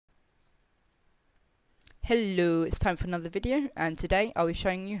Hello, it's time for another video, and today I'll be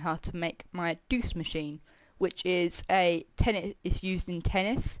showing you how to make my Deuce Machine, which is it's used in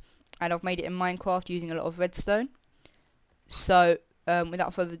tennis, and I've made it in Minecraft using a lot of redstone. So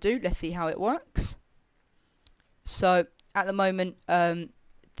without further ado, let's see how it works. So at the moment the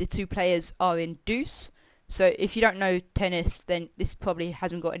two players are in Deuce. So if you don't know tennis, then this probably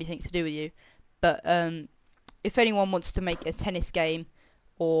hasn't got anything to do with you, but if anyone wants to make a tennis game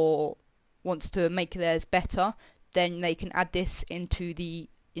or wants to make theirs better, then they can add this into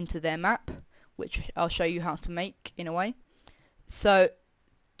their map, which I'll show you how to make in a way. So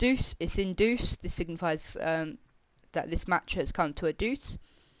Deuce, it's in Deuce. This signifies that this match has come to a deuce.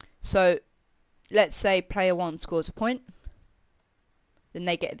 So let's say player 1 scores a point, then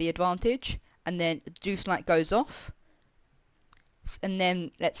they get the advantage, and then the Deuce light goes off, and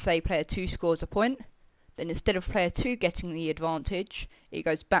then let's say player 2 scores a point. Then instead of player 2 getting the advantage, it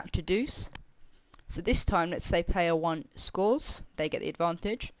goes back to Deuce. So this time, let's say player 1 scores, they get the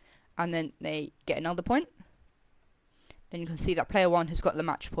advantage, and then they get another point. Then you can see that player 1 has got the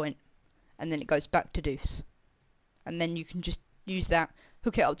match point, and then it goes back to Deuce. And then you can just use that,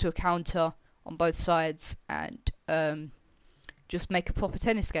 hook it up to a counter on both sides, and just make a proper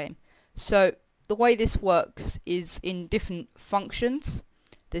tennis game. So the way this works is in different functions.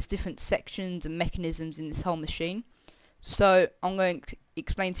 There's different sections and mechanisms in this whole machine. So I'm going to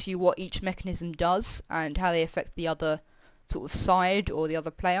explain to you what each mechanism does and how they affect the other sort of side or the other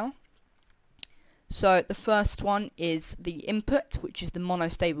player. So the first one is the input, which is the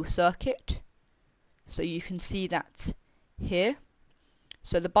monostable circuit. So you can see that here.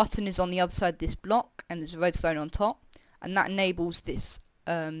 So the button is on the other side of this block, and there's a redstone on top, and that enables this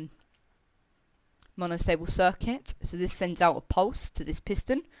monostable circuit. So this sends out a pulse to this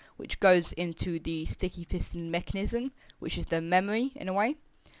piston, which goes into the sticky piston mechanism, which is the memory in a way.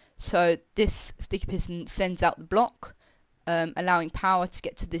 So this sticky piston sends out the block, allowing power to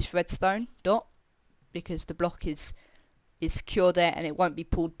get to this redstone dot, because the block is secure there and it won't be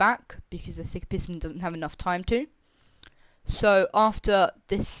pulled back because the sticky piston doesn't have enough time to. So after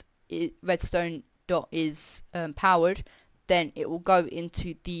this redstone dot is powered, then it will go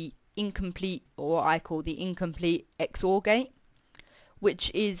into the incomplete, or what I call the incomplete XOR gate,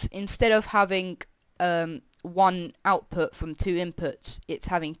 which is, instead of having one output from two inputs, it's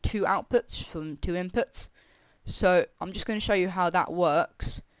having two outputs from two inputs. So I'm just going to show you how that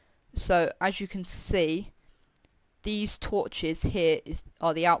works. So as you can see, these torches here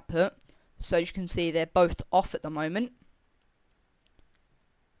are the output. So as you can see, they're both off at the moment.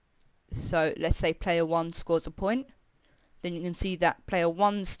 So let's say player 1 scores a point. Then you can see that player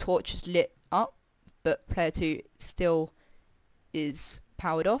 1's torch is lit up, but player 2 still is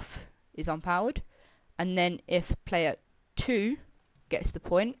powered off, is unpowered. And then if player 2 gets the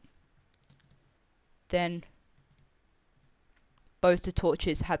point, then both the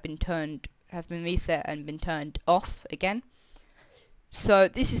torches have been reset and been turned off again. So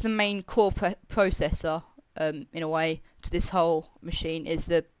this is the main core processor, in a way, to this whole machine, is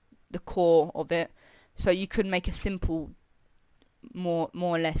the core of it. So you could make a simple more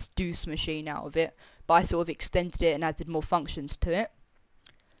or less Deuce machine out of it, but I sort of extended it and added more functions to it.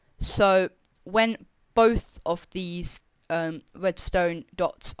 So when both of these redstone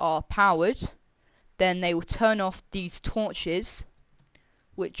dots are powered, then they will turn off these torches,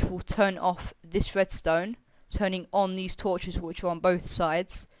 which will turn off this redstone, turning on these torches which are on both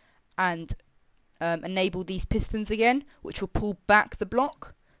sides, and enable these pistons again, which will pull back the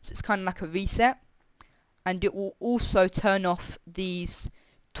block. So it's kind of like a reset. And it will also turn off these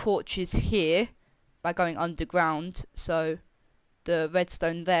torches here by going underground. So the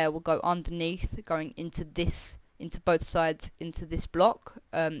redstone there will go underneath, going into both sides, into this block,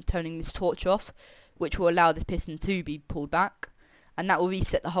 turning this torch off, which will allow the piston to be pulled back, and that will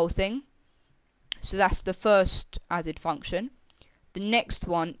reset the whole thing. So that's the first added function. The next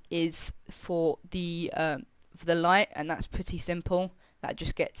one is for the light, and that's pretty simple. That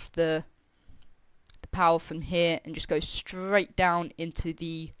just gets the power from here and just goes straight down into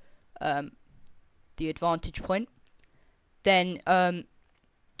the advantage point. Then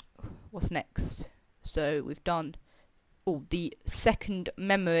what's next? So we've done the second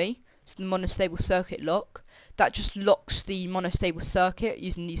memory, so the monostable circuit lock. That just locks the monostable circuit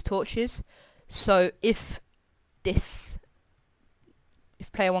using these torches. So if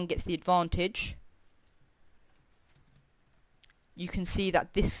player 1 gets the advantage, you can see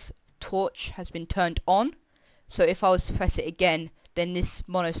that this torch has been turned on. So if I was to press it again, then this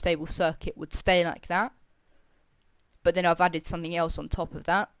monostable circuit would stay like that. But then I've added something else on top of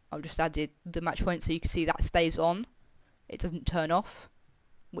that. I've just added the match point, so you can see that stays on. It doesn't turn off,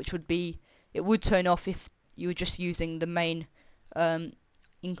 which would be, it would turn off if you were just using the main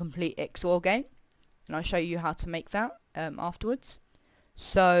incomplete XOR gate, and I'll show you how to make that afterwards.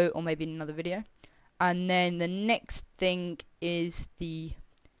 So, or maybe in another video. And then the next thing is the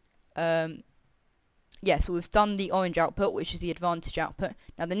so we've done the orange output, which is the advantage output.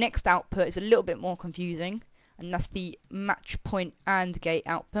 Now the next output is a little bit more confusing, and that's the match point AND gate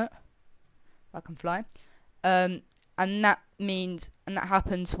output. If I can fly. And that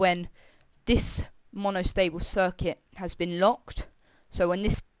happens when this monostable circuit has been locked. So when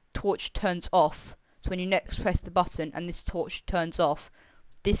this torch turns off, so when you next press the button and this torch turns off,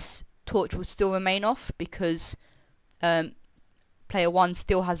 this torch will still remain off because player 1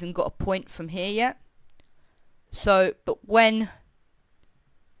 still hasn't got a point from here yet. So, but when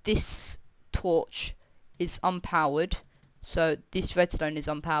this torch is unpowered, so this redstone is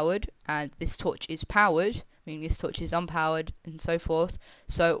unpowered and this torch is powered, meaning this torch is unpowered and so forth.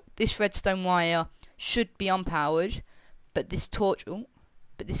 So this redstone wire should be unpowered, but this torch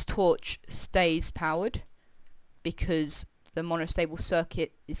stays powered because the monostable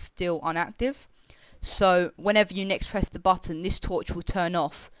circuit is still inactive. So whenever you next press the button, this torch will turn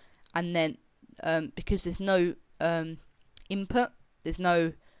off, and then because there's no input, there's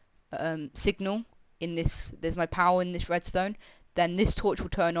no signal in this, there's no power in this redstone, then this torch will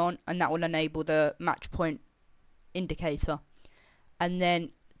turn on, and that will enable the match point indicator. And then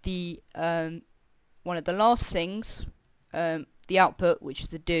the one of the last things, the output, which is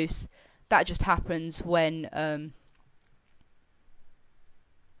the deuce, that just happens when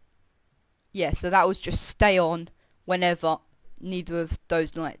so that will just stay on whenever neither of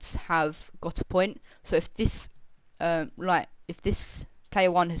those lights have got a point. So if this if this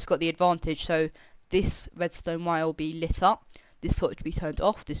player 1 has got the advantage, so this redstone wire will be lit up, this torch will be turned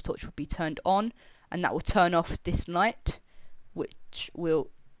off, this torch will be turned on, and that will turn off this light, which will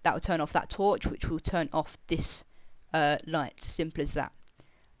turn off that torch, which will turn off this light. Simple as that.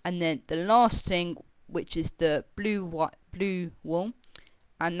 And then the last thing, which is the blue wall,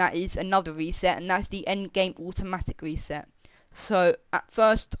 and that is another reset, and that's the end game automatic reset. So at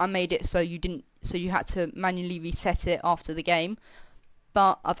first I made it so you had to manually reset it after the game,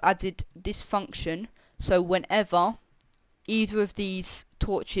 but I've added this function, so whenever either of these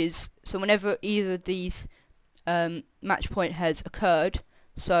torches, so whenever either of these match point has occurred,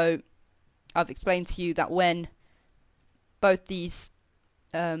 so I've explained to you that when both these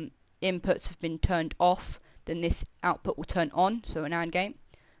inputs have been turned off, then this output will turn on, so an AND gate.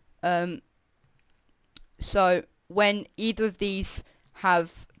 So when either of these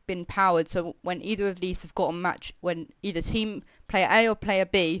have been powered, so when either of these have got a match, when either team player A or player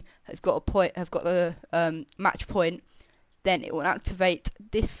B have got a match point, then it will activate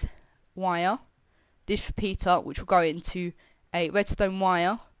this wire, this repeater, which will go into a redstone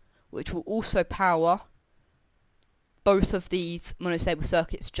wire, which will also power both of these monostable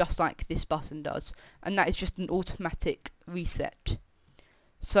circuits, just like this button does, and that is just an automatic reset.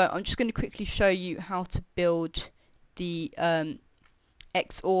 So I'm just going to quickly show you how to build the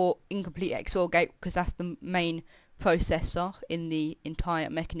incomplete XOR gate, because that's the main processor in the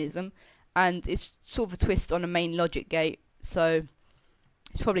entire mechanism, and it's sort of a twist on a main logic gate, so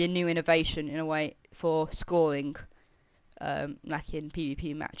it's probably a new innovation in a way for scoring, like in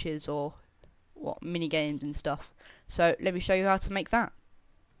PvP matches or mini games and stuff. So let me show you how to make that.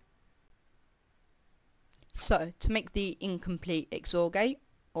 So to make the incomplete XOR gate,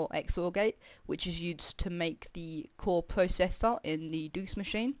 or XOR gate, which is used to make the core processor in the Deuce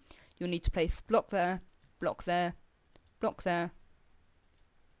machine, you'll need to place block there, block there, block there,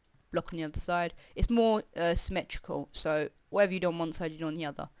 block on the other side. It's more symmetrical, so whatever you do on one side, you do on the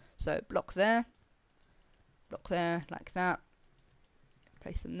other. So block there, like that.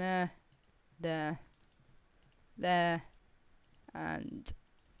 Place them there, there, there, and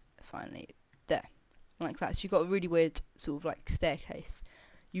finally there, like that. So you've got a really weird sort of like staircase.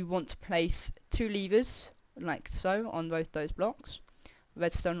 You want to place 2 levers, like so, on both those blocks.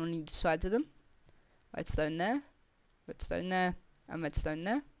 Redstone on either side of them. Redstone there, and redstone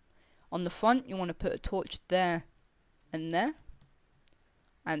there. On the front, you want to put a torch there and there.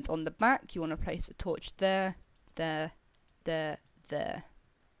 And on the back, you want to place a torch there, there, there, there.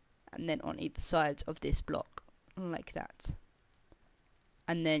 And then on either side of this block, like that.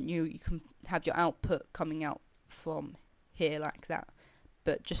 And then you can have your output coming out from here, like that.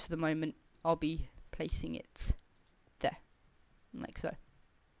 But just for the moment, I'll be placing it there, like so.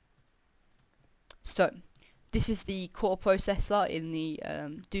 So this is the core processor in the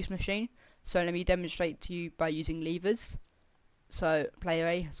Deuce machine. So let me demonstrate to you by using levers. So player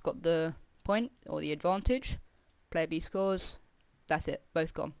A has got the point or the advantage. Player B scores. That's it,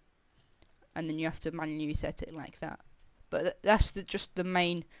 both gone. and then you have to manually reset it like that. But that's just the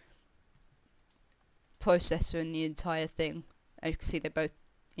main processor in the entire thing. As you can see, they both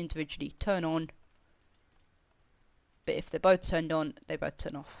individually turn on, but if they're both turned on, they both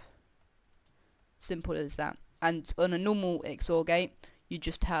turn off. Simple as that. And on a normal XOR gate, you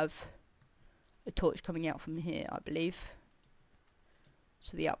just have a torch coming out from here, I believe.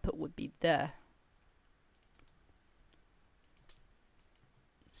 So the output would be there.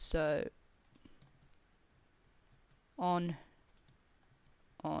 So on,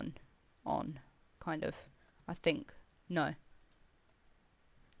 kind of, I think. No,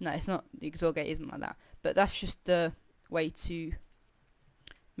 it's not. The XOR gate isn't like that. But that's just the way to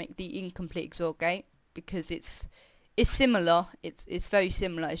make the incomplete XOR gate, because it's similar. It's very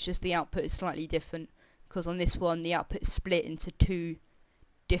similar. It's just the output is slightly different, because on this one the output is split into two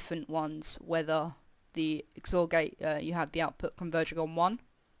different ones. Whether the XOR gate you have the output converging on one.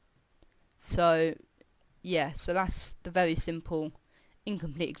 So yeah, so that's the very simple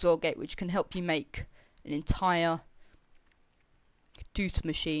incomplete XOR gate, which can help you make an entire Deuce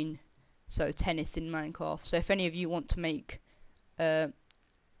machine, so tennis in Minecraft. So if any of you want to make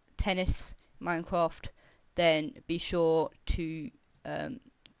tennis in Minecraft, then be sure to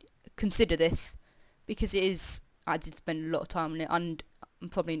consider this, because it is, I did spend a lot of time on it, and I'm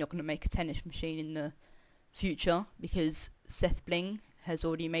probably not going to make a tennis machine in the future because Sethbling has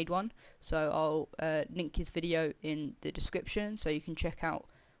already made one. So I'll link his video in the description, so you can check out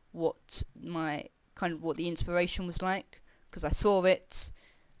what what the inspiration was like, because I saw it,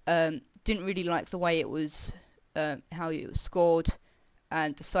 didn't really like the way it was, how it was scored,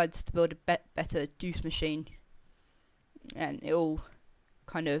 and decided to build a better Deuce machine, and it all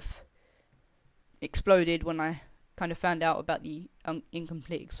kind of exploded when I kind of found out about the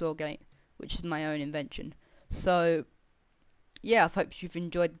incomplete XOR gate, which is my own invention. So yeah, I hope you've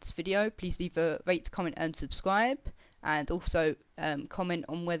enjoyed this video. Please leave a rate, comment and subscribe, and also comment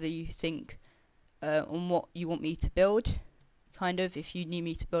on whether you think on what you want me to build, kind of, if you need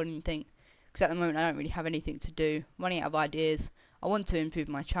me to build anything, because at the moment I don't really have anything to do, running out of ideas. I want to improve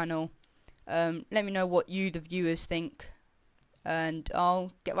my channel. Let me know what you, the viewers, think, and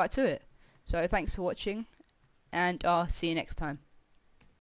I'll get right to it. So thanks for watching, and I'll see you next time.